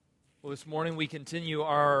Well, this morning we continue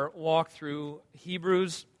our walk through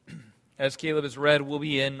Hebrews. As Caleb has read, we'll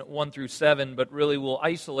be in 1 through 7, but really we'll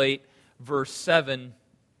isolate verse 7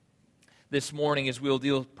 this morning as we'll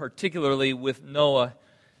deal particularly with Noah.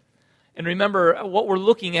 And remember, what we're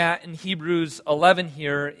looking at in Hebrews 11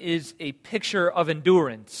 here is a picture of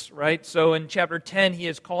endurance, right? So in chapter 10, he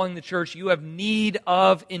is calling the church, you have need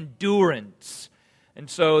of endurance. And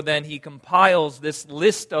so then he compiles this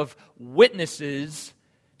list of witnesses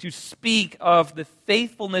to speak of the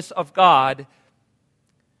faithfulness of God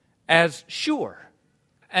as sure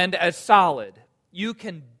and as solid. You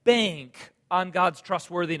can bank on God's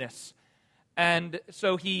trustworthiness. And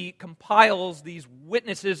so he compiles these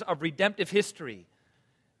witnesses of redemptive history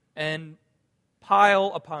and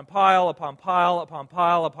pile upon pile upon pile upon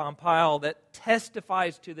pile upon pile that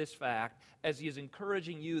testifies to this fact as he is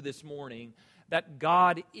encouraging you this morning that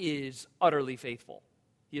God is utterly faithful.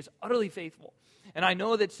 He is utterly faithful. And I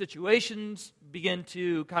know that situations begin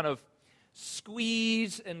to kind of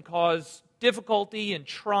squeeze and cause difficulty and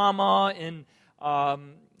trauma in a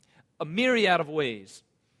myriad of ways.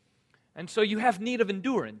 And so you have need of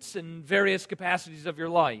endurance in various capacities of your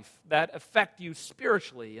life that affect you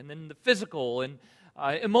spiritually and then the physical and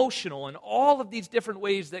emotional and all of these different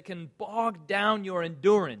ways that can bog down your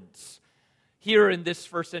endurance. Here in this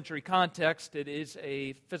first century context, it is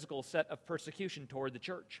a physical set of persecution toward the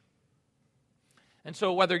church. And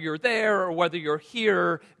so whether you're there or whether you're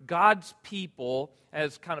here, God's people,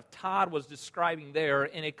 as kind of Todd was describing there,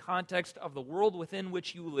 in a context of the world within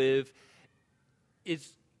which you live, is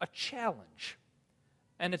a challenge.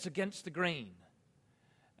 And it's against the grain.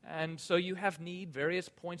 And so you have need, various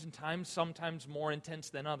points in time, sometimes more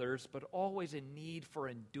intense than others, but always a need for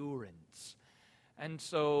endurance. And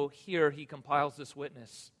so here he compiles this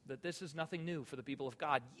witness that this is nothing new for the people of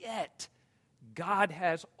God, yet God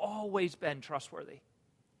has always been trustworthy.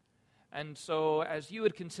 And so as you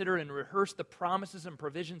would consider and rehearse the promises and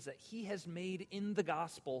provisions that he has made in the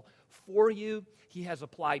gospel for you, he has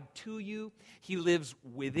applied to you, he lives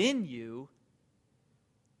within you,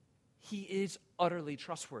 he is utterly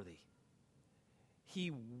trustworthy.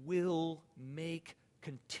 He will make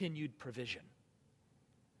continued provision.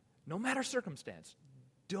 No matter circumstance,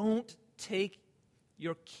 don't take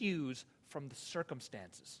your cues from the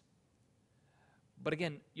circumstances. But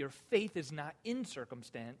again, your faith is not in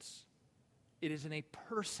circumstance, it is in a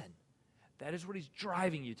person. That is what he's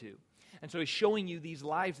driving you to. And so he's showing you these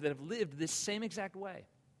lives that have lived this same exact way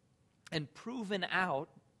and proven out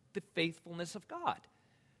the faithfulness of God.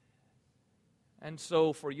 And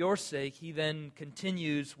so for your sake, he then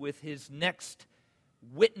continues with his next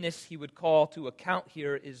witness he would call to account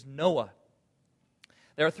here is Noah.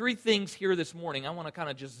 There are three things here this morning I want to kind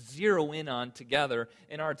of just zero in on together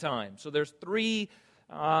in our time. So there's three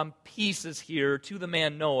pieces here to the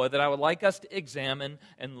man Noah that I would like us to examine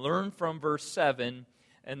and learn from verse 7,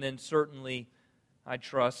 and then certainly, I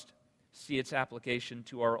trust, see its application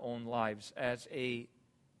to our own lives as a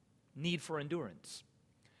need for endurance.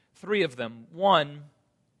 Three of them. One,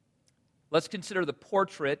 let's consider the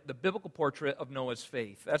biblical portrait of Noah's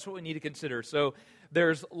faith. That's what we need to consider. So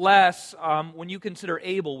there's less, when you consider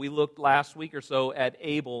Abel, we looked last week or so at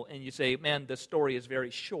Abel, and you say, man, the story is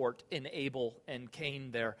very short in Abel and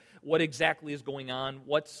Cain there. What exactly is going on?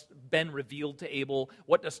 What's been revealed to Abel?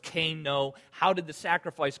 What does Cain know? How did the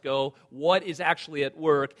sacrifice go? What is actually at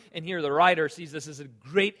work? And here the writer sees this as a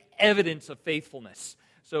great evidence of faithfulness.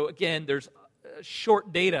 So again, there's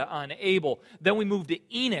short data on Abel. Then we move to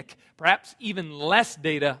Enoch, perhaps even less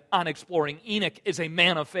data on exploring Enoch as a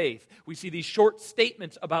man of faith. We see these short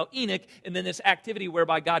statements about Enoch, and then this activity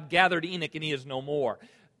whereby God gathered Enoch and he is no more.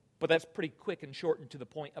 But that's pretty quick and short and to the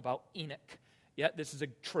point about Enoch. Yet this is a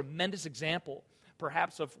tremendous example,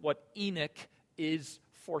 perhaps, of what Enoch is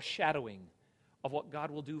foreshadowing of what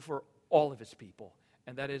God will do for all of his people,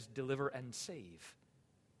 and that is deliver and save.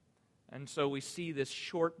 And so we see this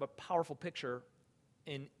short but powerful picture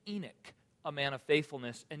in Enoch, a man of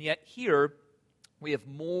faithfulness. And yet here we have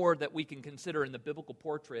more that we can consider in the biblical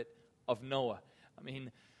portrait of Noah. I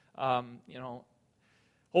mean,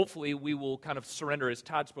 hopefully we will kind of surrender, as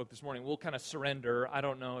Todd spoke this morning, we'll kind of surrender. I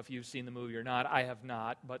don't know if you've seen the movie or not. I have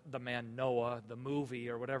not. But the man Noah, the movie,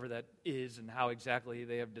 or whatever that is, and how exactly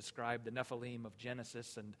they have described the Nephilim of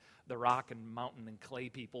Genesis and the rock and mountain and clay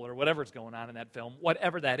people, or whatever's going on in that film,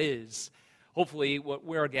 whatever that is, hopefully what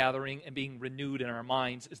we're gathering and being renewed in our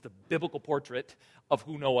minds is the biblical portrait of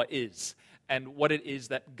who Noah is and what it is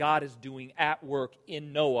that God is doing at work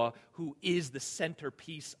in Noah, who is the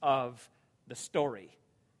centerpiece of the story.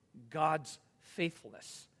 God's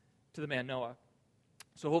faithfulness to the man Noah.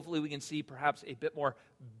 So hopefully we can see perhaps a bit more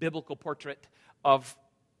biblical portrait of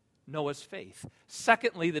Noah's faith.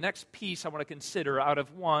 Secondly, the next piece I want to consider out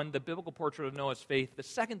of one, the biblical portrait of Noah's faith, the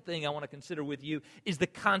second thing I want to consider with you is the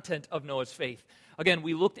content of Noah's faith. Again,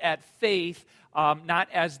 we looked at faith not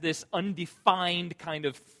as this undefined kind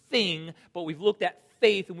of thing, but we've looked at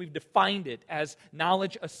faith and we've defined it as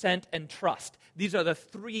knowledge, assent, and trust. These are the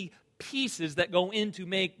three pieces that go in to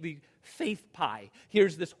make the faith pie.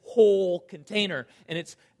 Here's this whole container, and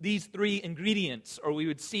it's these three ingredients, or we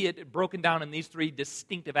would see it broken down in these three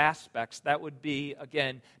distinctive aspects. That would be,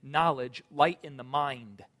 again, knowledge, light in the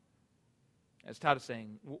mind. As Todd is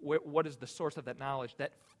saying, what is the source of that knowledge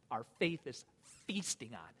that our faith is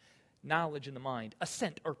feasting on? Knowledge in the mind.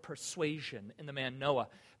 Assent or persuasion in the man Noah,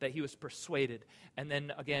 that he was persuaded. And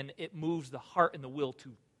then, again, it moves the heart and the will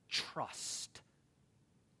to trust.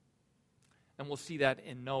 And we'll see that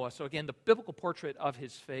in Noah. So again, the biblical portrait of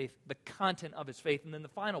his faith, the content of his faith, and then the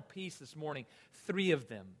final piece this morning, three of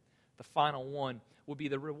them. The final one will be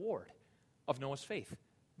the reward of Noah's faith,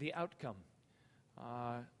 the outcome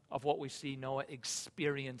of what we see Noah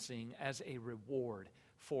experiencing as a reward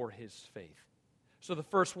for his faith. So the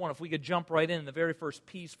first one, if we could jump right in, the very first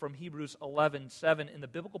piece from Hebrews 11:7 in the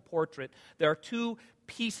biblical portrait, there are two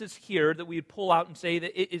pieces here that we would pull out and say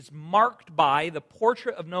that it is marked by, the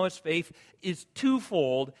portrait of Noah's faith is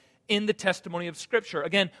twofold in the testimony of Scripture.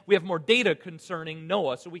 Again, we have more data concerning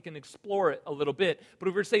Noah, so we can explore it a little bit. But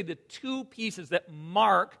if we were to say the two pieces that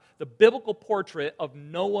mark the biblical portrait of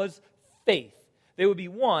Noah's faith, they would be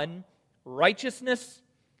one, righteousness,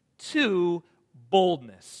 two,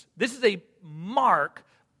 boldness. This is a mark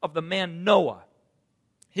of the man Noah.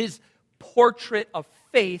 His portrait of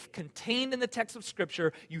faith contained in the text of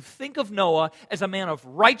Scripture, you think of Noah as a man of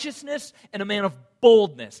righteousness and a man of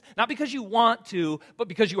boldness. Not because you want to, but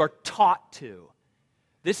because you are taught to.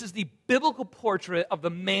 This is the biblical portrait of the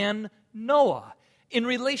man Noah in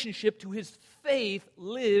relationship to his faith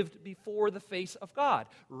lived before the face of God.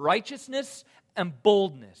 Righteousness and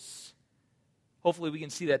boldness. Hopefully we can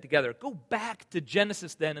see that together. Go back to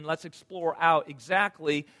Genesis then and let's explore out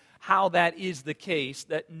exactly how that is the case,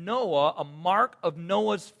 that Noah, a mark of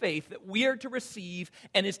Noah's faith that we are to receive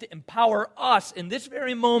and is to empower us in this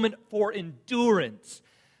very moment for endurance.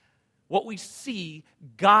 What we see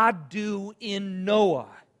God do in Noah,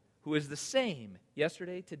 who is the same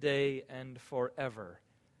yesterday, today, and forever.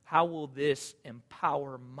 How will this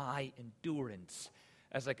empower my endurance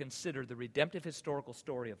as I consider the redemptive historical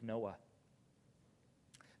story of Noah?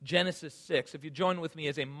 Genesis 6, if you join with me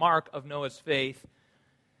as a mark of Noah's faith,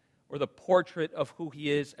 or the portrait of who he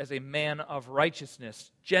is as a man of righteousness.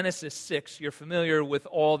 Genesis 6, you're familiar with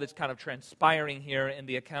all that's kind of transpiring here in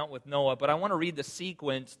the account with Noah, but I want to read the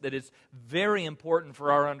sequence that is very important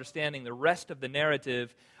for our understanding the rest of the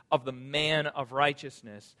narrative of the man of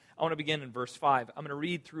righteousness. I want to begin in verse 5. I'm going to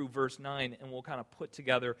read through verse 9, and we'll kind of put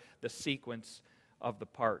together the sequence of the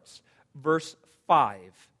parts. Verse 5.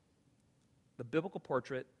 The biblical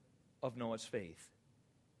portrait of Noah's faith.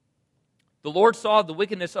 The Lord saw the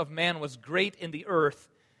wickedness of man was great in the earth,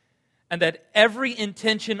 and that every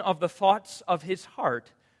intention of the thoughts of his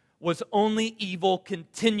heart was only evil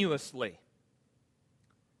continuously.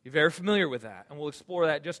 You're very familiar with that, and we'll explore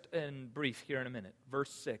that just in brief here in a minute. Verse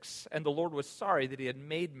 6, and the Lord was sorry that he had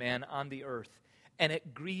made man on the earth, and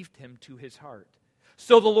it grieved him to his heart.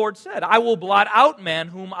 So the Lord said, I will blot out man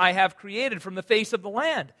whom I have created from the face of the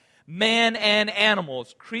land, man and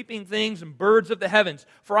animals, creeping things and birds of the heavens,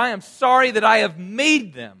 for I am sorry that I have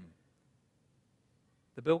made them.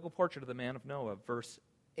 The biblical portrait of the man of Noah, verse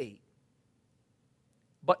 8.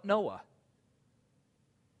 But Noah,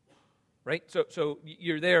 right? So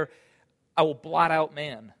you're there, I will blot out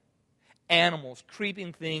man, animals,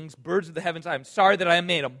 creeping things, birds of the heavens, I am sorry that I have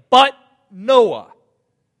made them. But Noah,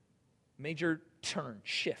 major turn,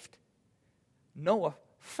 shift. Noah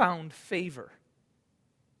found favor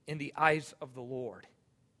in the eyes of the Lord.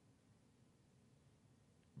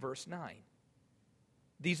 Verse 9.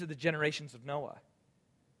 These are the generations of Noah.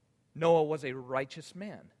 Noah was a righteous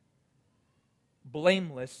man,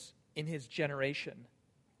 blameless in his generation.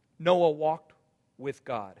 Noah walked with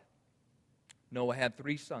God. Noah had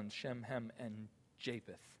 3 sons, Shem, Ham, and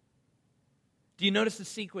Japheth. Do you notice the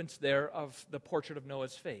sequence there of the portrait of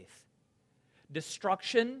Noah's faith?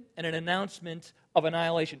 Destruction and an announcement of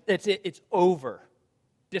annihilation. That's it. It's over.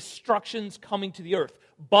 Destruction's coming to the earth.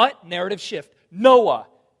 But, narrative shift, Noah,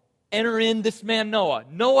 enter in this man Noah.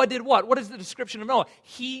 Noah did what? What is the description of Noah?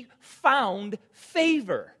 He found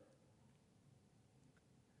favor.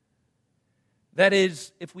 That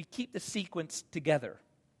is, if we keep the sequence together,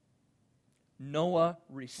 Noah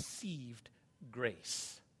received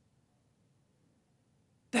grace.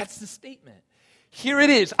 That's the statement. Here it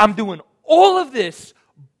is. I'm doing all of this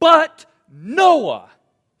but Noah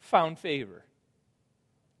found favor.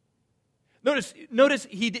 Notice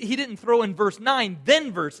he didn't throw in verse 9,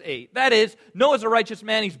 then verse 8. That is, Noah's a righteous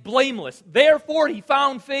man, he's blameless. Therefore, he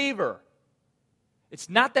found favor. It's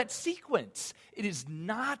not that sequence. It is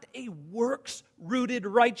not a works-rooted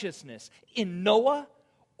righteousness in Noah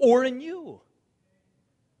or in you.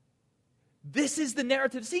 This is the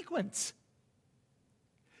narrative sequence.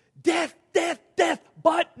 Death, death, death,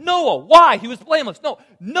 but Noah. Why? He was blameless. No,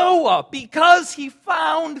 Noah, because he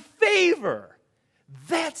found favor.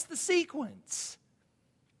 That's the sequence.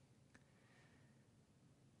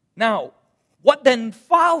 Now, what then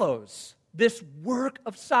follows this work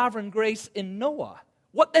of sovereign grace in Noah?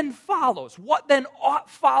 What then follows? What then ought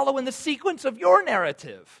follow in the sequence of your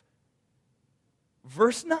narrative?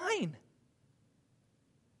 Verse 9.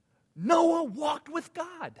 Noah walked with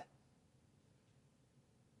God.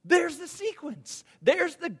 There's the sequence.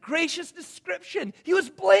 There's the gracious description. He was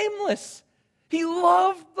blameless. He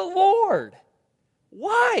loved the Lord.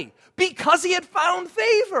 Why? Because he had found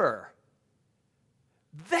favor.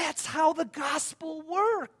 That's how the gospel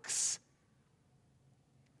works.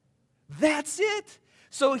 That's it.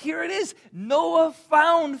 So here it is. Noah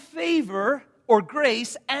found favor or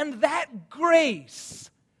grace, and that grace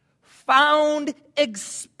found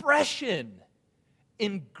expression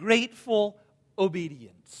in grateful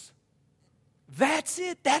obedience. That's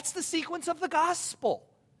it. That's the sequence of the gospel.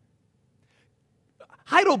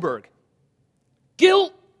 Heidelberg.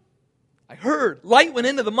 Guilt. I heard. Light went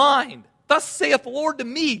into the mind. Thus saith the Lord to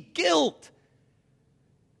me. Guilt.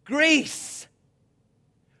 Grace.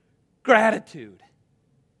 Gratitude.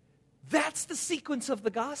 That's the sequence of the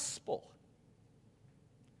gospel.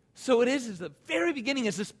 So it is the very beginning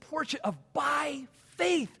is this portrait of by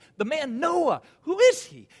faith. The man Noah, who is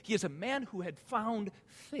he? He is a man who had found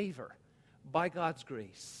favor by God's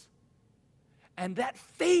grace. And that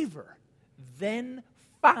favor then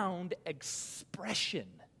found expression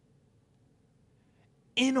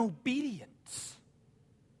in obedience.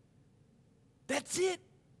 That's it.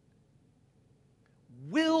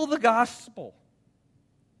 Will the gospel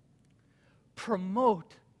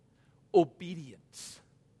promote obedience?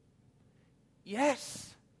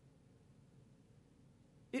 Yes.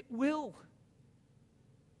 It will.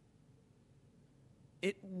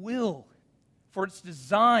 It will. For its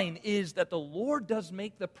design is that the Lord does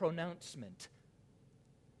make the pronouncement,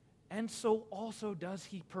 and so also does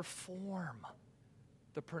he perform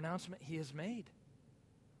the pronouncement he has made.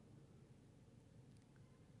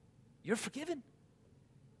 You're forgiven.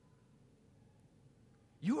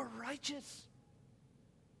 You are righteous.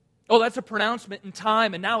 Oh, that's a pronouncement in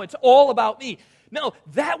time, and now it's all about me. No,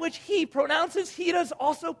 that which he pronounces, he does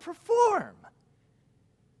also perform.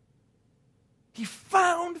 He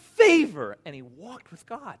found favor, and he walked with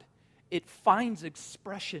God. It finds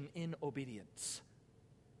expression in obedience.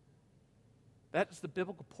 That is the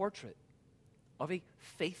biblical portrait of a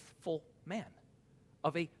faithful man,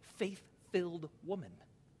 of a faith-filled woman.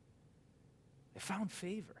 It found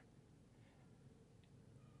favor.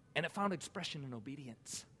 And it found expression in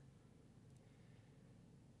obedience.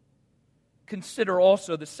 Consider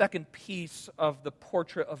also the second piece of the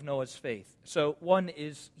portrait of Noah's faith. So one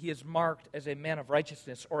is he is marked as a man of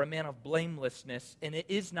righteousness or a man of blamelessness, and it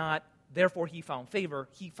is not, therefore he found favor.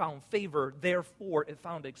 He found favor, therefore it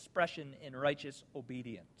found expression in righteous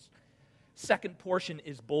obedience. Second portion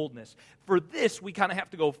is boldness. For this, we kind of have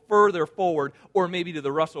to go further forward, or maybe to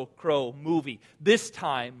the Russell Crowe movie. This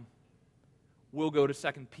time, we'll go to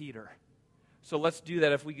 2 Peter. So let's do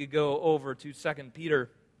that. If we could go over to 2 Peter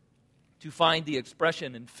to find the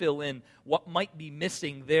expression and fill in what might be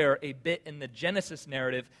missing there a bit in the Genesis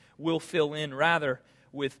narrative, we'll fill in rather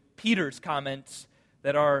with Peter's comments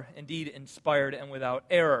that are indeed inspired and without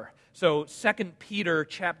error. So 2 Peter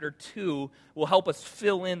chapter 2 will help us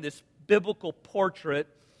fill in this biblical portrait.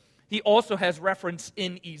 He also has reference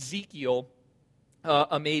in Ezekiel,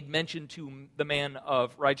 made mention to the man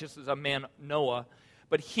of righteousness, a man Noah.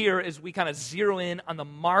 But here, as we kind of zero in on the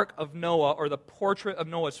mark of Noah, or the portrait of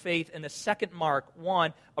Noah's faith, and the second mark,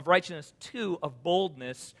 1, of righteousness, 2, of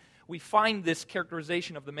boldness, we find this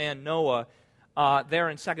characterization of the man Noah there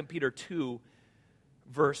in 2 Peter 2,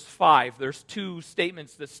 verse 5. There's two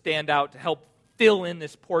statements that stand out to help fill in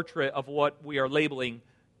this portrait of what we are labeling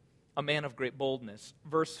a man of great boldness.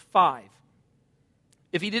 Verse 5.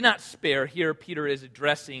 If he did not spare, here Peter is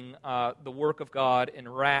addressing the work of God in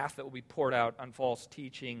wrath that will be poured out on false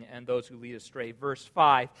teaching and those who lead astray. Verse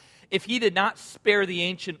 5, if he did not spare the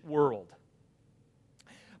ancient world,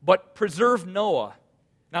 but preserved Noah.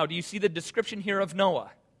 Now, do you see the description here of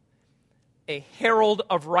Noah? A herald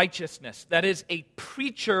of righteousness. That is, a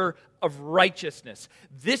preacher of righteousness.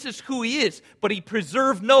 This is who he is, but he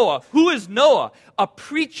preserved Noah. Who is Noah? A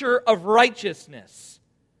preacher of righteousness.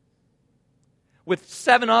 With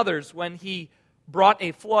 7 others when he brought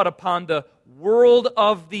a flood upon the world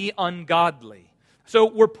of the ungodly. So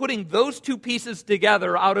we're putting those two pieces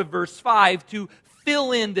together out of verse 5 to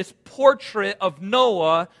fill in this portrait of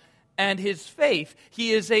Noah and his faith.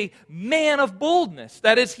 He is a man of boldness.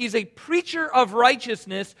 That is, he's a preacher of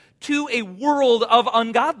righteousness to a world of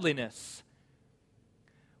ungodliness.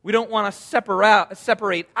 We don't want to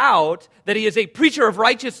separate out that he is a preacher of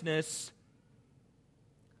righteousness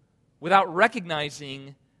without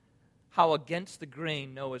recognizing how against the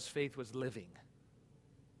grain Noah's faith was living.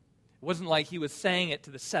 It wasn't like he was saying it to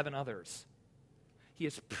the 7 others. He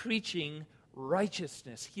is preaching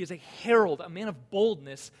righteousness. He is a herald, a man of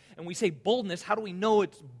boldness. And we say boldness, how do we know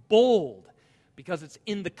it's bold? Because it's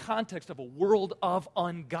in the context of a world of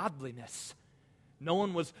ungodliness. No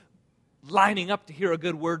one was lining up to hear a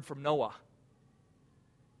good word from Noah.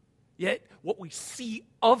 Yet, what we see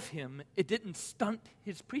of him, it didn't stunt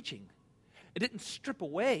his preaching. It didn't strip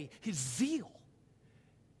away his zeal.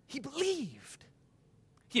 He believed.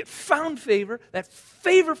 He had found favor. That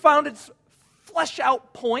favor found its flesh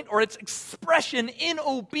out point or its expression in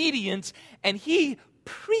obedience, and he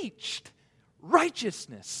preached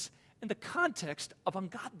righteousness in the context of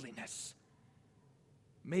ungodliness.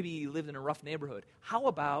 Maybe he lived in a rough neighborhood. How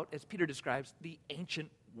about, as Peter describes, the ancient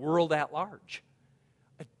world at large?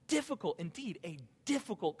 A difficult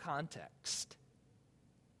context.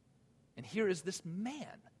 And here is this man,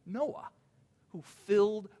 Noah, who,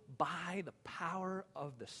 filled by the power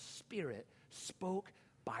of the Spirit, spoke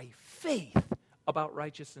by faith about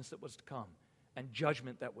righteousness that was to come and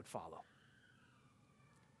judgment that would follow.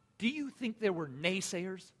 Do you think there were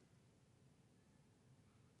naysayers?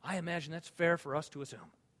 I imagine that's fair for us to assume.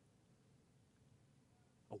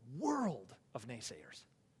 A world of naysayers.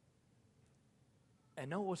 And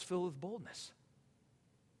Noah was filled with boldness.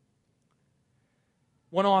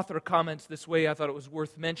 One author comments this way, I thought it was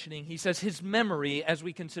worth mentioning. He says his memory, as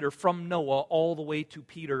we consider from Noah all the way to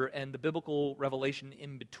Peter and the biblical revelation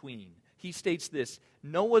in between, he states this: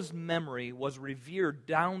 Noah's memory was revered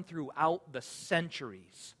down throughout the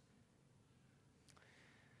centuries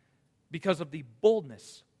because of the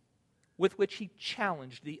boldness with which he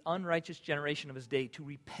challenged the unrighteous generation of his day to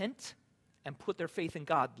repent and put their faith in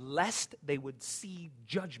God, lest they would see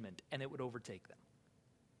judgment and it would overtake them.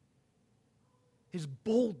 His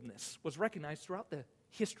boldness was recognized throughout the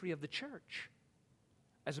history of the church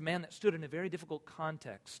as a man that stood in a very difficult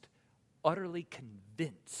context, utterly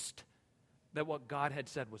convinced that what God had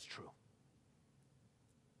said was true.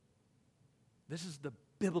 This is the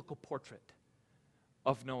biblical portrait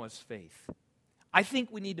of Noah's faith. I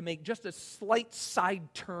think we need to make just a slight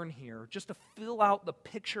side turn here, just to fill out the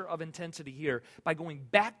picture of intensity here, by going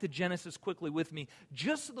back to Genesis quickly with me,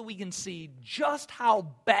 just so that we can see just how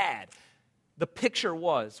bad the picture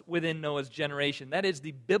was within Noah's generation. That is,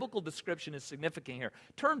 the biblical description is significant here.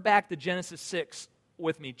 Turn back to Genesis 6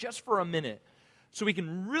 with me just for a minute so we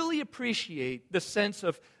can really appreciate the sense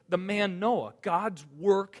of the man Noah, God's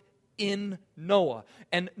work in Noah.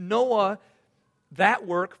 And Noah, that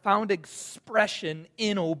work found expression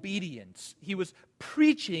in obedience. He was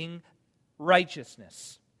preaching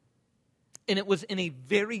righteousness. And it was in a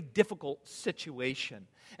very difficult situation.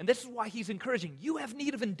 And this is why he's encouraging, you have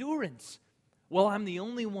need of endurance. Well, I'm the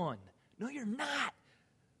only one. No, you're not.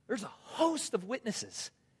 There's a host of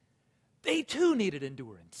witnesses. They too needed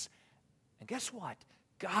endurance. And guess what?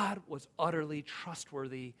 God was utterly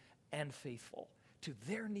trustworthy and faithful to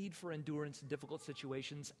their need for endurance in difficult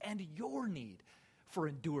situations and your need for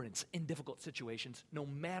endurance in difficult situations, no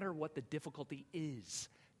matter what the difficulty is.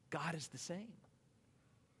 God is the same.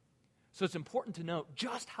 So it's important to note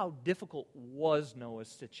just how difficult was Noah's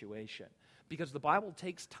situation, because the Bible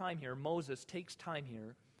takes time here, Moses takes time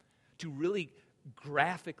here to really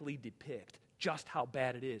graphically depict just how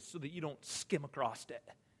bad it is so that you don't skim across it.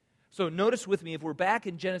 So notice with me, if we're back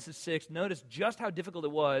in Genesis 6, notice just how difficult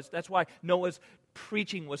it was. That's why Noah's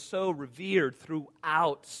preaching was so revered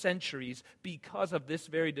throughout centuries, because of this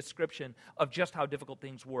very description of just how difficult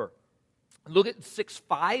things were. Look at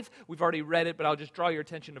 6:5. We've already read it, but I'll just draw your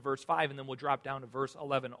attention to verse 5, and then we'll drop down to verse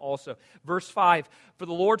 11 also. Verse 5, for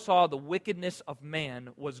the Lord saw the wickedness of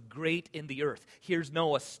man was great in the earth. Here's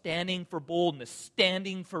Noah standing for boldness,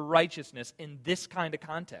 standing for righteousness in this kind of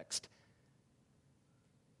context.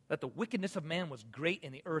 That the wickedness of man was great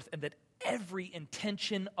in the earth, and that every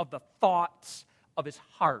intention of the thoughts of his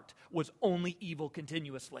heart was only evil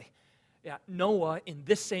continuously. Yeah, Noah, in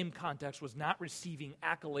this same context, was not receiving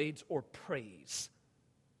accolades or praise.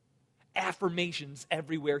 affirmations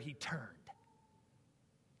everywhere he turned.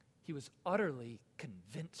 He was utterly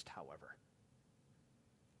convinced, however,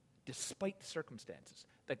 despite the circumstances,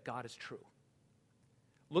 that God is true.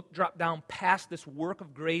 Drop down past this work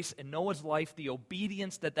of grace in Noah's life, the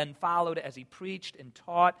obedience that then followed as he preached and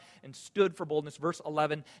taught and stood for boldness. Verse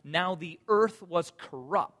 11, now the earth was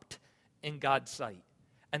corrupt in God's sight,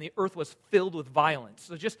 and the earth was filled with violence.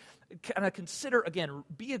 So just kind of consider, again,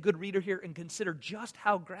 be a good reader here and consider just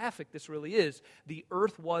how graphic this really is. The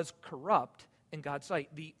earth was corrupt in God's sight.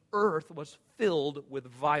 The earth was filled with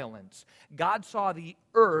violence. God saw the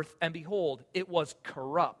earth, and behold, it was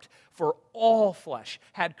corrupt, for all flesh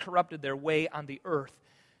had corrupted their way on the earth.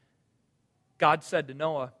 God said to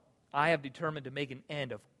Noah, I have determined to make an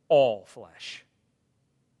end of all flesh.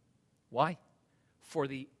 Why? For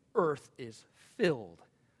the earth is filled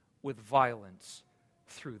with violence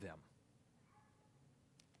through them.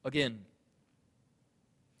 Again,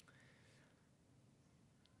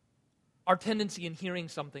 our tendency in hearing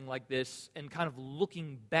something like this and kind of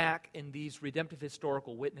looking back in these redemptive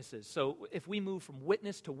historical witnesses. So if we move from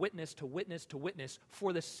witness to witness to witness to witness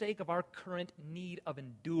for the sake of our current need of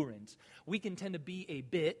endurance, we can tend to be a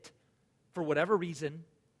bit, for whatever reason,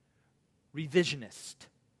 revisionist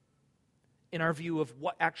in our view of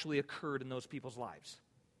what actually occurred in those people's lives.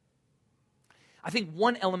 I think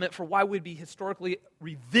one element for why we'd be historically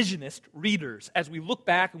revisionist readers as we look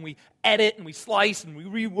back and we edit and we slice and we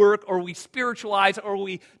rework or we spiritualize or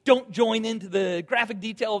we don't join into the graphic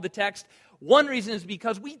detail of the text, one reason is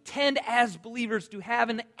because we tend as believers to have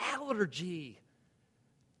an allergy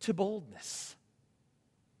to boldness.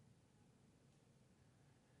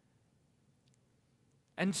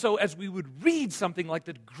 And so as we would read something like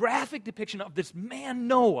the graphic depiction of this man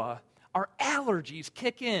Noah, our allergies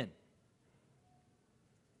kick in.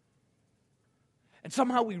 And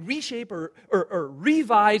somehow we reshape or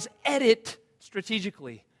revise, edit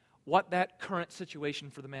strategically what that current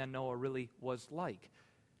situation for the man Noah really was like.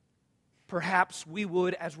 Perhaps we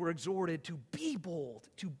would, as we're exhorted to be bold,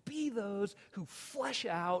 to be those who flesh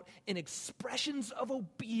out in expressions of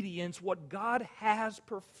obedience what God has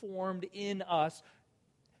performed in us,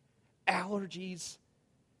 allergies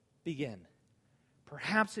begin.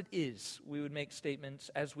 Perhaps it is, we would make statements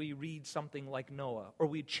as we read something like Noah, or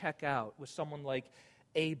we check out with someone like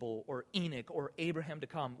Abel or Enoch or Abraham to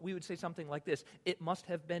come. We would say something like this: it must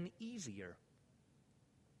have been easier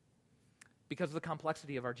because of the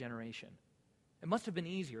complexity of our generation. It must have been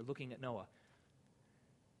easier looking at Noah.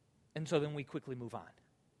 And so then we quickly move on.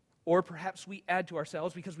 Or perhaps we add to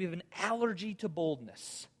ourselves because we have an allergy to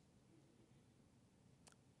boldness.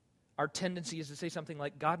 Our tendency is to say something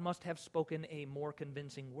like, God must have spoken a more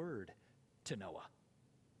convincing word to Noah.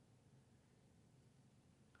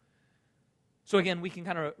 So again, we can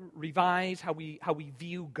kind of revise how we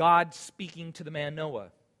view God speaking to the man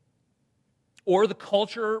Noah. Or the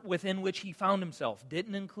culture within which he found himself.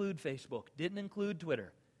 Didn't include Facebook, didn't include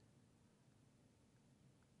Twitter.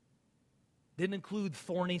 Didn't include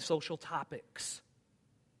thorny social topics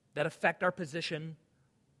that affect our position.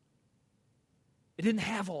 It didn't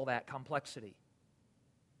have all that complexity.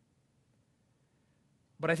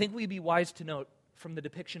 But I think we'd be wise to note from the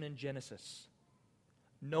depiction in Genesis,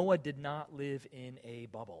 Noah did not live in a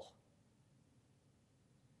bubble.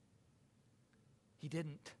 He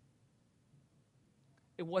didn't.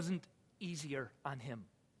 It wasn't easier on him,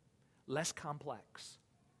 less complex,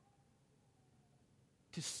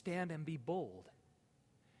 to stand and be bold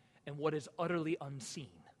in what is utterly unseen.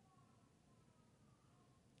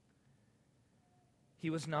 He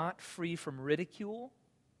was not free from ridicule.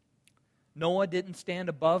 Noah didn't stand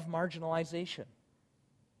above marginalization.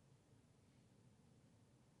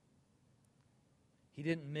 He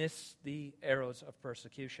didn't miss the arrows of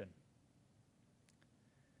persecution.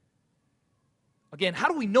 Again, how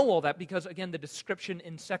do we know all that? Because, again, the description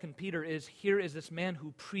in 2 Peter is, here is this man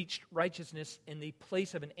who preached righteousness in the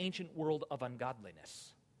place of an ancient world of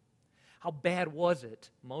ungodliness. How bad was it?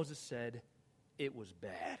 Moses said, it was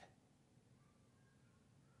bad.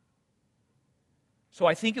 So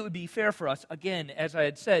I think it would be fair for us, again, as I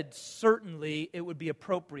had said, certainly it would be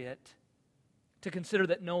appropriate to consider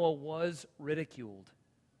that Noah was ridiculed.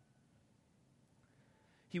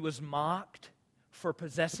 He was mocked for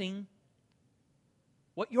possessing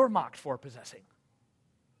what you're mocked for possessing.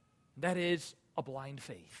 That is a blind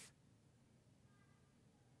faith.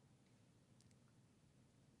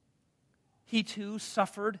 He too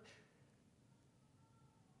suffered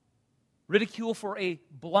ridicule for a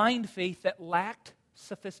blind faith that lacked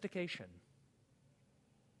sophistication.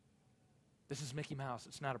 This is Mickey Mouse.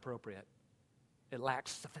 It's not appropriate. It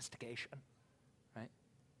lacks sophistication, right?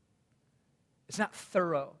 It's not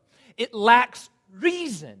thorough. It lacks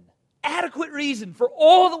reason, adequate reason for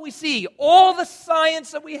all that we see, all the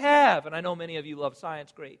science that we have. And I know many of you love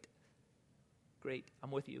science. Great. Great. I'm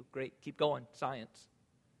with you. Great. Keep going. Science.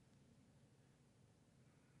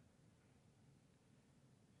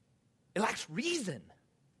 It lacks reason.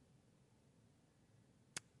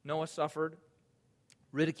 Noah suffered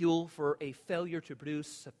ridicule for a failure to produce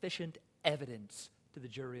sufficient evidence to the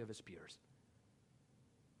jury of his peers.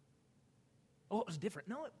 Oh, it was different.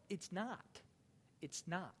 No, it's not. It's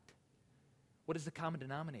not. What is the common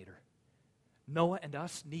denominator? Noah and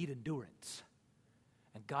us need endurance.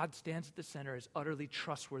 And God stands at the center as utterly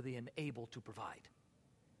trustworthy and able to provide.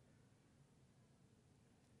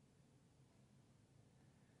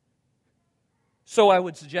 So I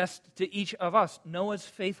would suggest to each of us, Noah's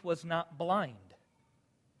faith was not blind.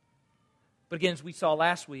 But again, as we saw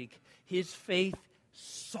last week, his faith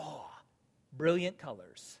saw brilliant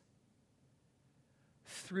colors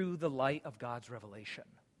through the light of God's revelation.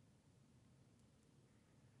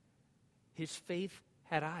 His faith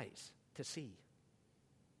had eyes to see.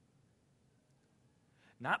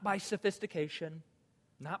 Not by sophistication,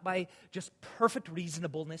 not by just perfect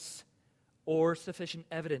reasonableness or sufficient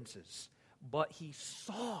evidences, but he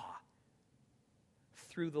saw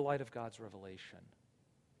through the light of God's revelation.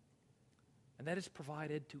 And that is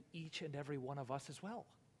provided to each and every one of us as well.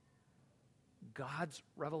 God's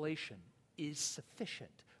revelation is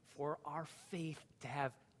sufficient for our faith to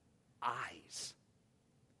have eyes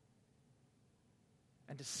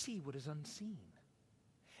and to see what is unseen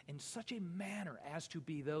in such a manner as to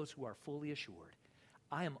be those who are fully assured.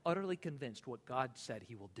 I am utterly convinced what God said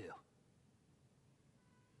he will do.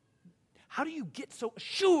 How do you get so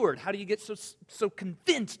assured? How do you get so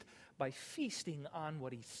convinced? By feasting on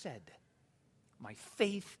what he said. My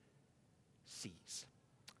faith sees.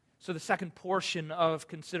 So the second portion of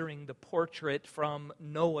considering the portrait from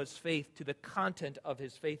Noah's faith to the content of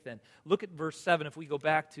his faith then. Look at verse 7 if we go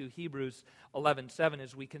back to Hebrews 11:7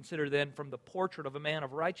 as we consider then from the portrait of a man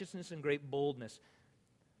of righteousness and great boldness,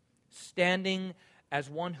 standing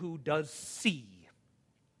as one who does see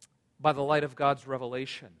by the light of God's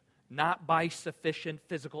revelation, not by sufficient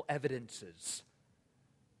physical evidences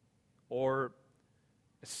or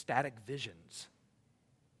ecstatic visions,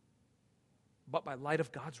 but by light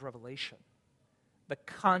of God's revelation. The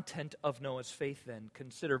content of Noah's faith then,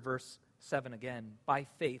 consider verse 7 again. By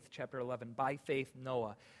faith, chapter 11, by faith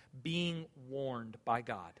Noah, being warned by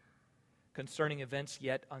God concerning events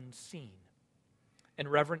yet unseen, in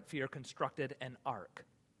reverent fear constructed an ark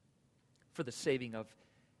for the saving of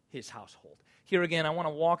his household. Here again, I want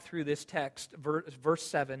to walk through this text, verse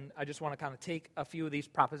 7. I just want to kind of take a few of these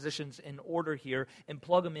propositions in order here and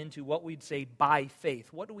plug them into what we'd say by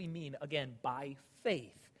faith. What do we mean, again, by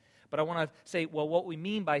faith? But I want to say, well, what we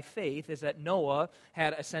mean by faith is that Noah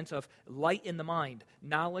had a sense of light in the mind,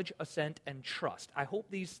 knowledge, assent, and trust. I hope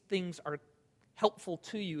these things are helpful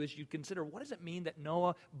to you as you consider what does it mean that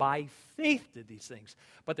Noah by faith did these things.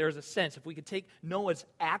 But there's a sense, if we could take Noah's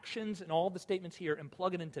actions and all the statements here and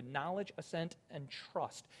plug it into knowledge, assent, and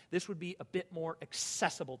trust, this would be a bit more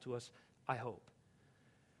accessible to us, I hope.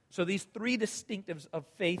 So these three distinctives of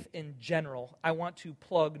faith in general, I want to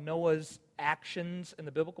plug Noah's actions and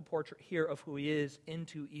the biblical portrait here of who he is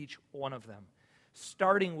into each one of them.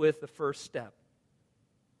 Starting with the first step,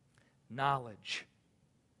 knowledge.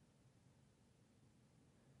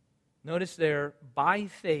 Notice there, by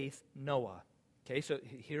faith, Noah. Okay, so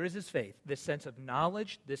here is his faith. This sense of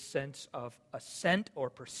knowledge, this sense of assent or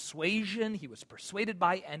persuasion. He was persuaded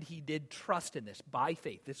by, and he did trust in this, by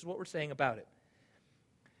faith. This is what we're saying about it.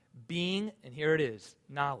 Being, and here it is,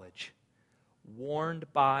 knowledge,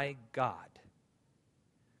 warned by God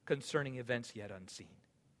concerning events yet unseen.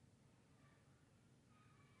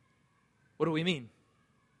 What do we mean?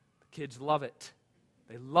 The kids love it.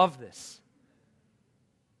 They love this.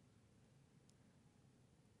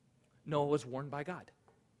 Noah was warned by God.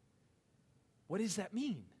 What does that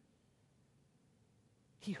mean?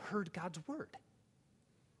 He heard God's word.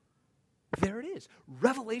 There it is.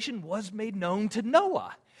 Revelation was made known to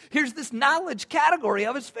Noah. Here's this knowledge category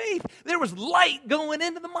of his faith. There was light going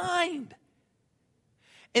into the mind.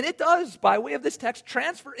 And it does, by way of this text,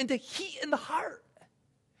 transfer into heat in the heart.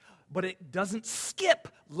 But it doesn't skip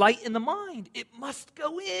light in the mind. It must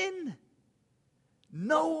go in.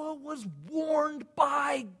 Noah was warned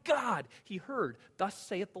by God. He heard, thus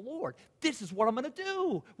saith the Lord. This is what I'm going to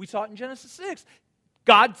do. We saw it in Genesis 6.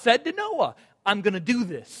 God said to Noah, I'm going to do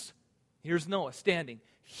this. Here's Noah standing,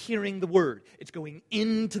 hearing the word. It's going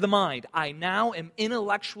into the mind. I now am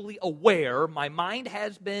intellectually aware. My mind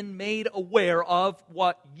has been made aware of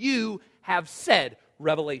what you have said.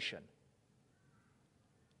 Revelation.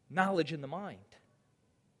 knowledge in the mind.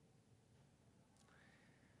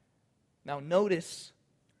 Now notice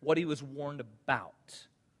what he was warned about.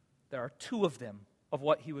 There are two of them of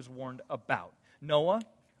what he was warned about. Noah,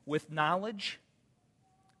 with knowledge,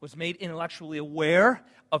 was made intellectually aware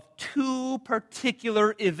of two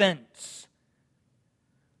particular events,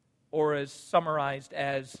 or as summarized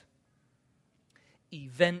as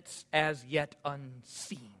events as yet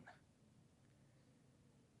unseen.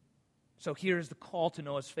 So here's the call to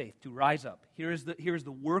Noah's faith, to rise up. Here's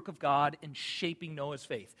the work of God in shaping Noah's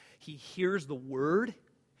faith. He hears the word,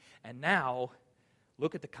 and now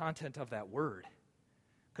look at the content of that word.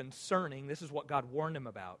 Concerning, this is what God warned him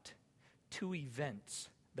about, two events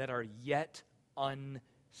that are yet unseen.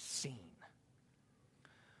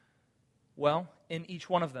 Well, in each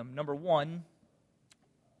one of them, number one,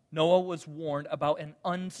 Noah was warned about an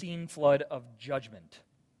unseen flood of judgment.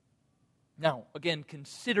 Now, again,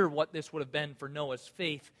 consider what this would have been for Noah's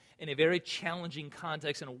faith in a very challenging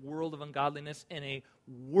context, in a world of ungodliness, in a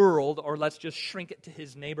world, or let's just shrink it to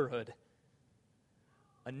his neighborhood,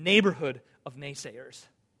 a neighborhood of naysayers.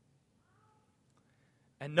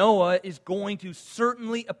 And Noah is going to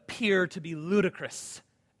certainly appear to be ludicrous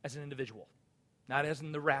as an individual, not as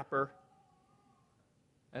in the rapper,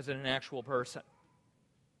 as in an actual person.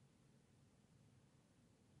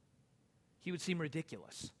 He would seem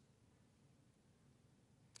ridiculous.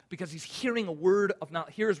 Because he's hearing a word of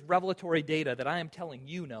knowledge. Here's revelatory data that I am telling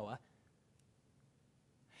you, Noah.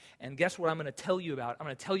 And guess what I'm going to tell you about? I'm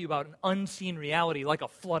going to tell you about an unseen reality like a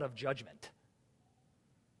flood of judgment.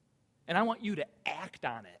 And I want you to act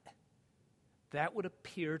on it. That would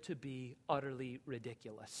appear to be utterly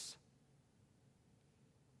ridiculous.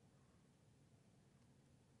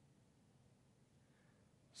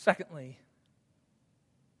 Secondly,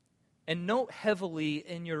 and note heavily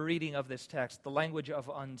in your reading of this text the language of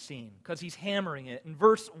unseen, because he's hammering it. In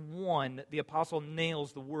verse 1, the apostle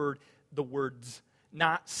nails the words,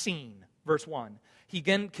 not seen. Verse 1. He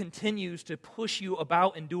again continues to push you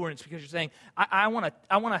about endurance because you're saying, I want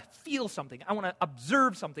to feel something. I want to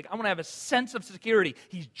observe something. I want to have a sense of security.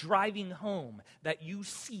 He's driving home that you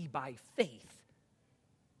see by faith,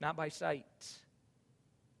 not by sight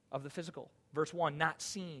of the physical. Verse 1, not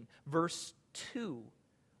seen. Verse 2,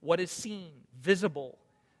 what is seen, visible.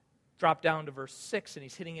 Drop down to verse 6, and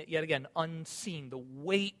he's hitting it yet again, unseen. The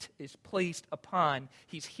weight is placed upon.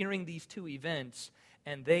 He's hearing these two events,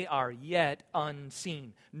 and they are yet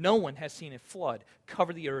unseen. No one has seen a flood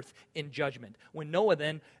cover the earth in judgment. When Noah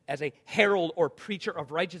then, as a herald or preacher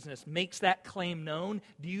of righteousness, makes that claim known,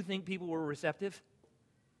 do you think people were receptive?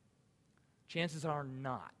 Chances are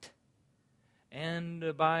not.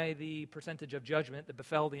 And by the percentage of judgment that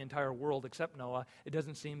befell the entire world except Noah, it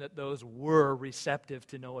doesn't seem that those were receptive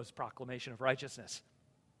to Noah's proclamation of righteousness.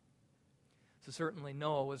 So certainly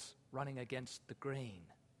Noah was running against the grain,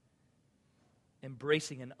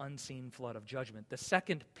 embracing an unseen flood of judgment. The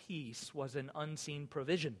second piece was an unseen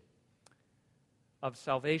provision of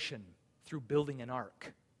salvation through building an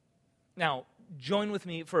ark. Now, join with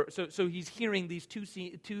me so he's hearing these two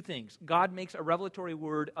things. God makes a revelatory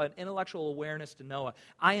word, an intellectual awareness to Noah.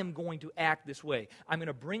 I am going to act this way. I'm going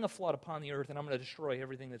to bring a flood upon the earth, and I'm going to destroy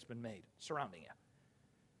everything that's been made surrounding you.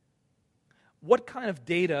 What kind of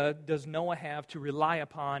data does Noah have to rely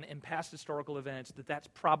upon in past historical events that that's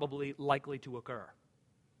probably likely to occur?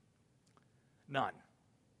 None.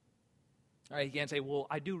 All right, you can't say, well,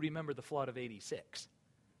 I do remember the flood of 86.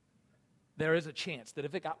 There is a chance that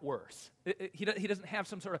if it got worse, he doesn't have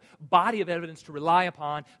some sort of body of evidence to rely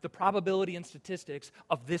upon the probability and statistics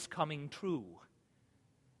of this coming true.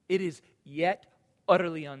 It is yet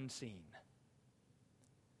utterly unseen.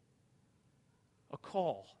 A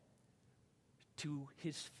call to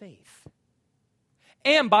his faith.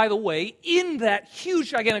 And by the way, in that huge,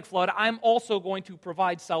 gigantic flood, I'm also going to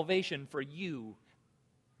provide salvation for you,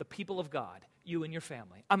 the people of God, you and your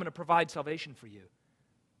family. I'm going to provide salvation for you.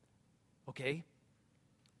 Okay?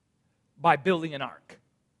 By building an ark.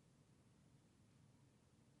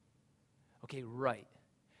 Okay, right.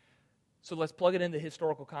 So let's plug it into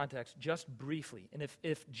historical context just briefly. And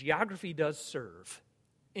if geography does serve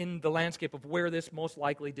in the landscape of where this most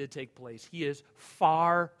likely did take place, he is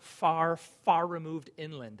far, far, far removed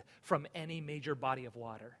inland from any major body of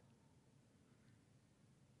water.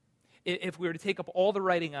 If we were to take up all the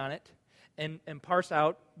writing on it and parse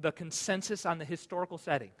out the consensus on the historical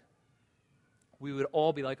setting, we would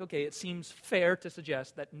all be like, okay, it seems fair to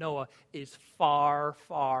suggest that Noah is far,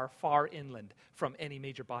 far, far inland from any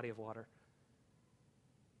major body of water.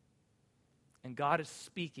 And God is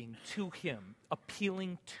speaking to him,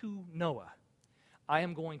 appealing to Noah. I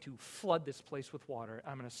am going to flood this place with water.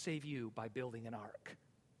 I'm going to save you by building an ark.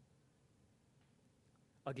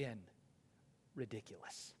 Again,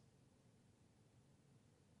 ridiculous.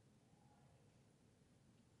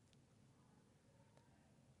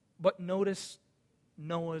 But notice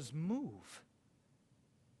Noah's move.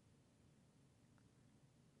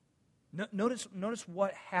 Notice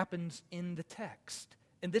what happens in the text.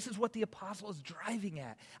 And this is what the apostle is driving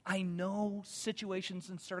at. I know situations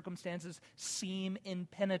and circumstances seem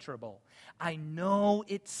impenetrable. I know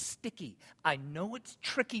it's sticky. I know it's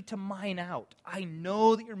tricky to mine out. I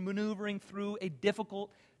know that you're maneuvering through a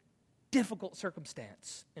difficult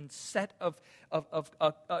circumstance and set of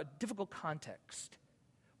a difficult context.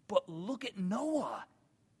 But look at Noah.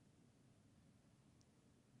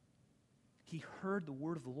 He heard the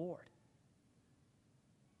word of the Lord.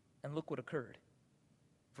 And look what occurred.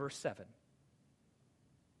 Verse 7.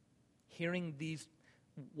 Hearing these,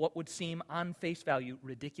 what would seem on face value,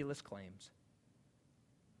 ridiculous claims,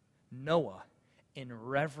 Noah, in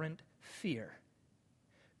reverent fear,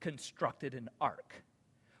 constructed an ark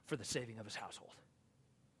for the saving of his household.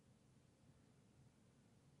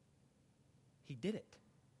 He did it.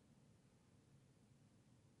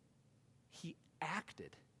 He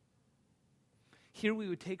acted. Here we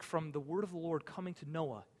would take from the word of the Lord coming to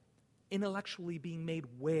Noah, intellectually being made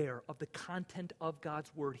aware of the content of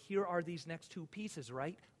God's word. Here are these next two pieces,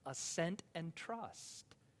 right? Assent and trust.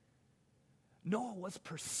 Noah was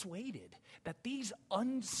persuaded that these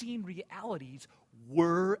unseen realities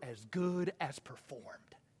were as good as performed.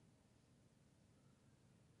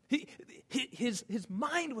 His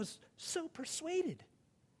mind was so persuaded.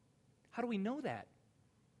 How do we know that?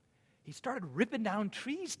 He started ripping down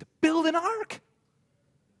trees to build an ark.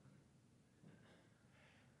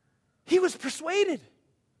 He was persuaded.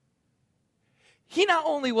 He not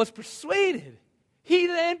only was persuaded, he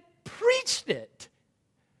then preached it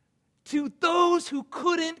to those who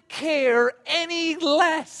couldn't care any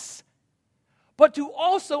less, but to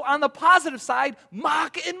also, on the positive side,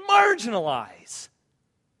 mock and marginalize.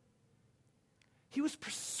 He was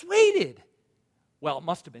persuaded. Well, it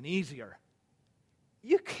must have been easier.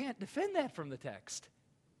 You can't defend that from the text.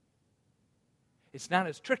 It's not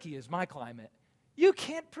as tricky as my climate. You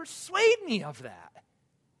can't persuade me of that.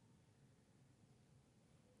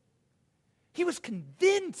 He was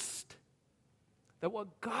convinced that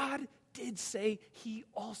what God did say, he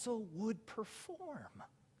also would perform.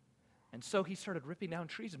 And so he started ripping down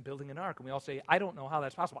trees and building an ark. And we all say, I don't know how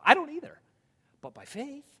that's possible. I don't either. But by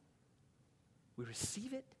faith, we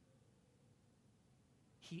receive it.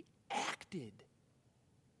 He acted.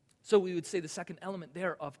 So we would say the second element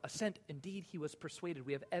there of assent, indeed he was persuaded.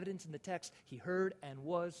 We have evidence in the text. He heard and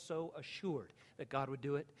was so assured that God would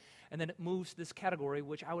do it. And then it moves to this category,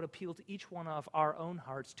 which I would appeal to each one of our own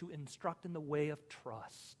hearts to instruct in the way of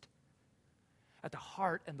trust. At the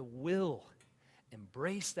heart and the will,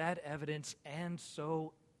 embrace that evidence and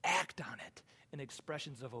so act on it in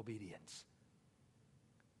expressions of obedience.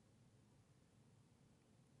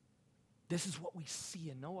 This is what we see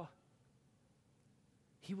in Noah.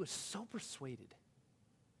 He was so persuaded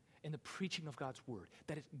in the preaching of God's word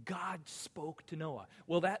that God spoke to Noah.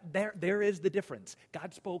 Well, there is the difference.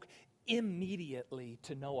 God spoke immediately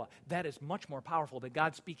to Noah. That is much more powerful than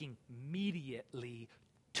God speaking immediately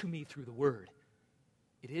to me through the word.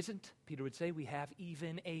 It isn't. Peter would say we have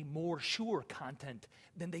even a more sure content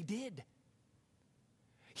than they did.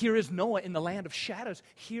 Here is Noah in the land of shadows.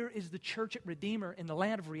 Here is the church at Redeemer in the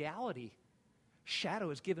land of reality. Shadow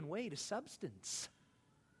has given way to substance.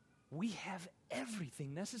 We have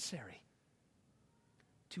everything necessary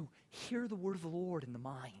to hear the word of the Lord in the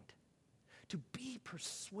mind, to be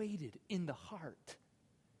persuaded in the heart,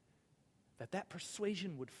 that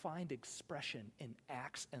persuasion would find expression in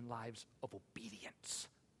acts and lives of obedience.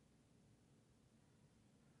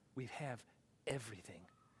 We have everything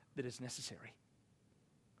that is necessary.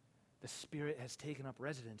 The Spirit has taken up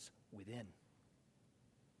residence within.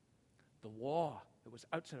 The law that was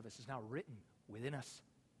outside of us is now written within us.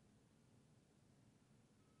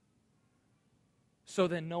 So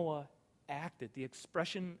then Noah acted. The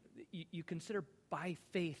expression, you consider by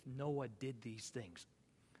faith Noah did these things.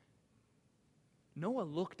 Noah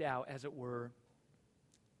looked out, as it were,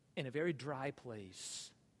 in a very dry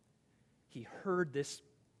place. He heard this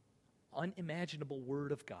unimaginable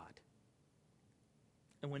word of God.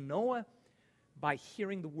 And when Noah, by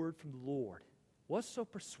hearing the word from the Lord, was so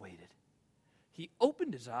persuaded, he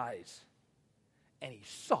opened his eyes and he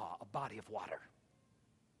saw a body of water.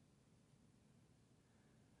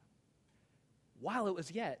 While it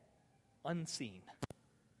was yet unseen.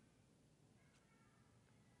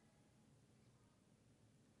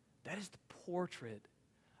 That is the portrait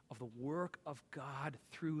of the work of God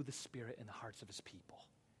through the Spirit in the hearts of his people.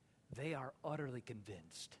 they are utterly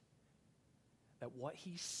convinced that what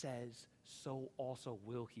he says, so also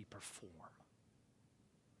will he perform.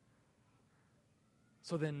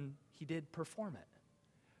 So then he did perform it.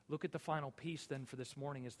 Look at the final piece then for this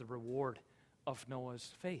morning as the reward of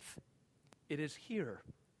Noah's faith. It is here,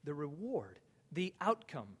 the reward, the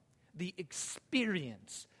outcome, the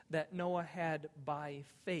experience that Noah had by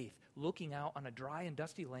faith. Looking out on a dry and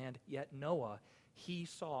dusty land, yet Noah, he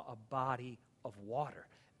saw a body of water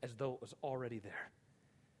as though it was already there.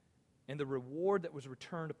 And the reward that was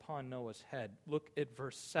returned upon Noah's head. Look at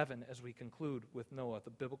verse 7 as we conclude with Noah, the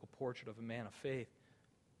biblical portrait of a man of faith.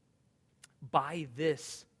 By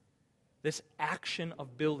this action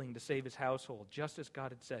of building to save his household, just as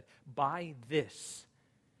God had said, by this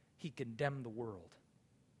he condemned the world.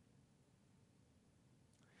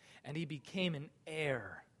 And he became an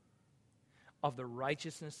heir of the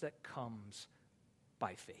righteousness that comes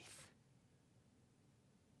by faith.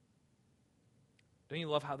 Don't you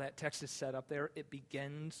love how that text is set up there? It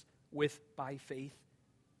begins with by faith,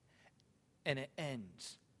 and it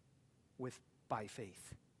ends with by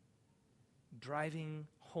faith. Driving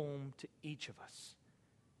home to each of us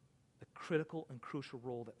the critical and crucial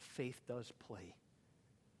role that faith does play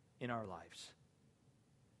in our lives.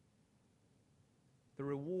 The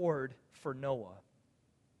reward for Noah,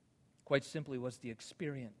 quite simply, was the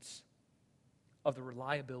experience of the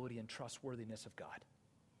reliability and trustworthiness of God.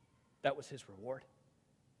 That was his reward.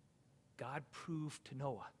 God proved to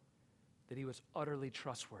Noah that he was utterly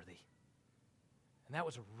trustworthy. And that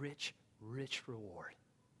was a rich, rich reward.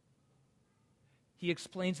 He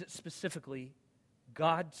explains it specifically.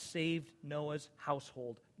 God saved Noah's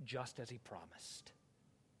household just as he promised.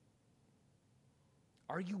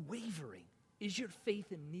 Are you wavering? Is your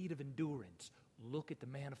faith in need of endurance? Look at the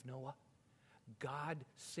man of Noah. God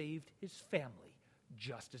saved his family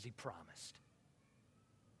just as he promised.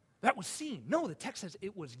 That was seen. No, the text says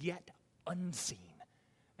it was yet unseen.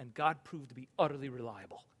 And God proved to be utterly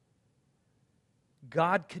reliable.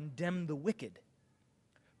 God condemned the wicked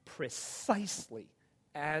precisely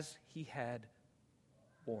as he had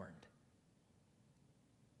warned.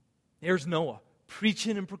 There's Noah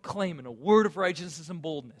preaching and proclaiming a word of righteousness and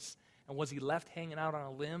boldness. And was he left hanging out on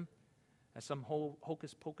a limb as some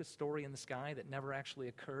hocus-pocus story in the sky that never actually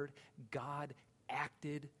occurred? God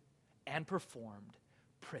acted and performed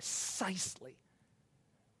precisely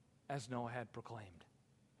as Noah had proclaimed.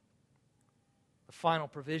 The final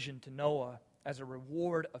provision to Noah as a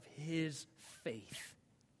reward of his faith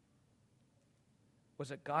was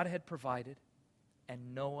that God had provided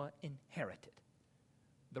and Noah inherited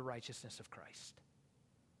the righteousness of Christ.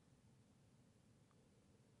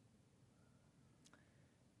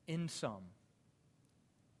 In sum,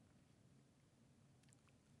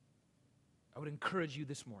 I would encourage you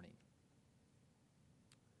this morning,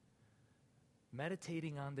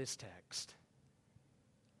 meditating on this text,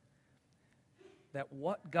 that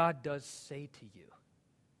what God does say to you,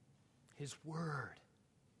 his word,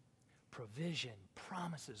 provision,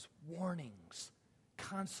 promises, warnings,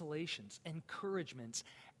 consolations, encouragements,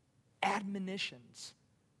 admonitions,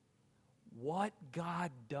 what God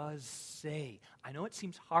does say. I know it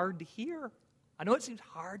seems hard to hear. I know it seems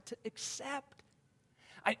hard to accept.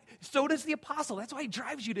 So does the apostle. That's why he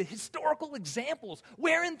drives you to historical examples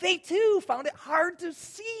wherein they too found it hard to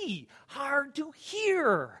see, hard to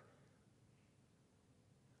hear.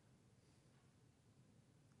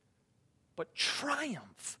 But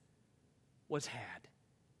triumph was had.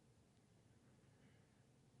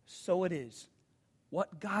 So it is.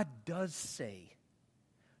 What God does say,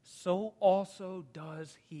 so also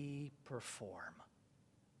does he perform.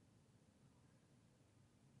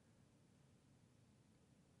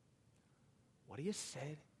 What he has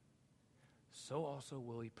said, so also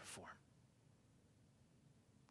will he perform.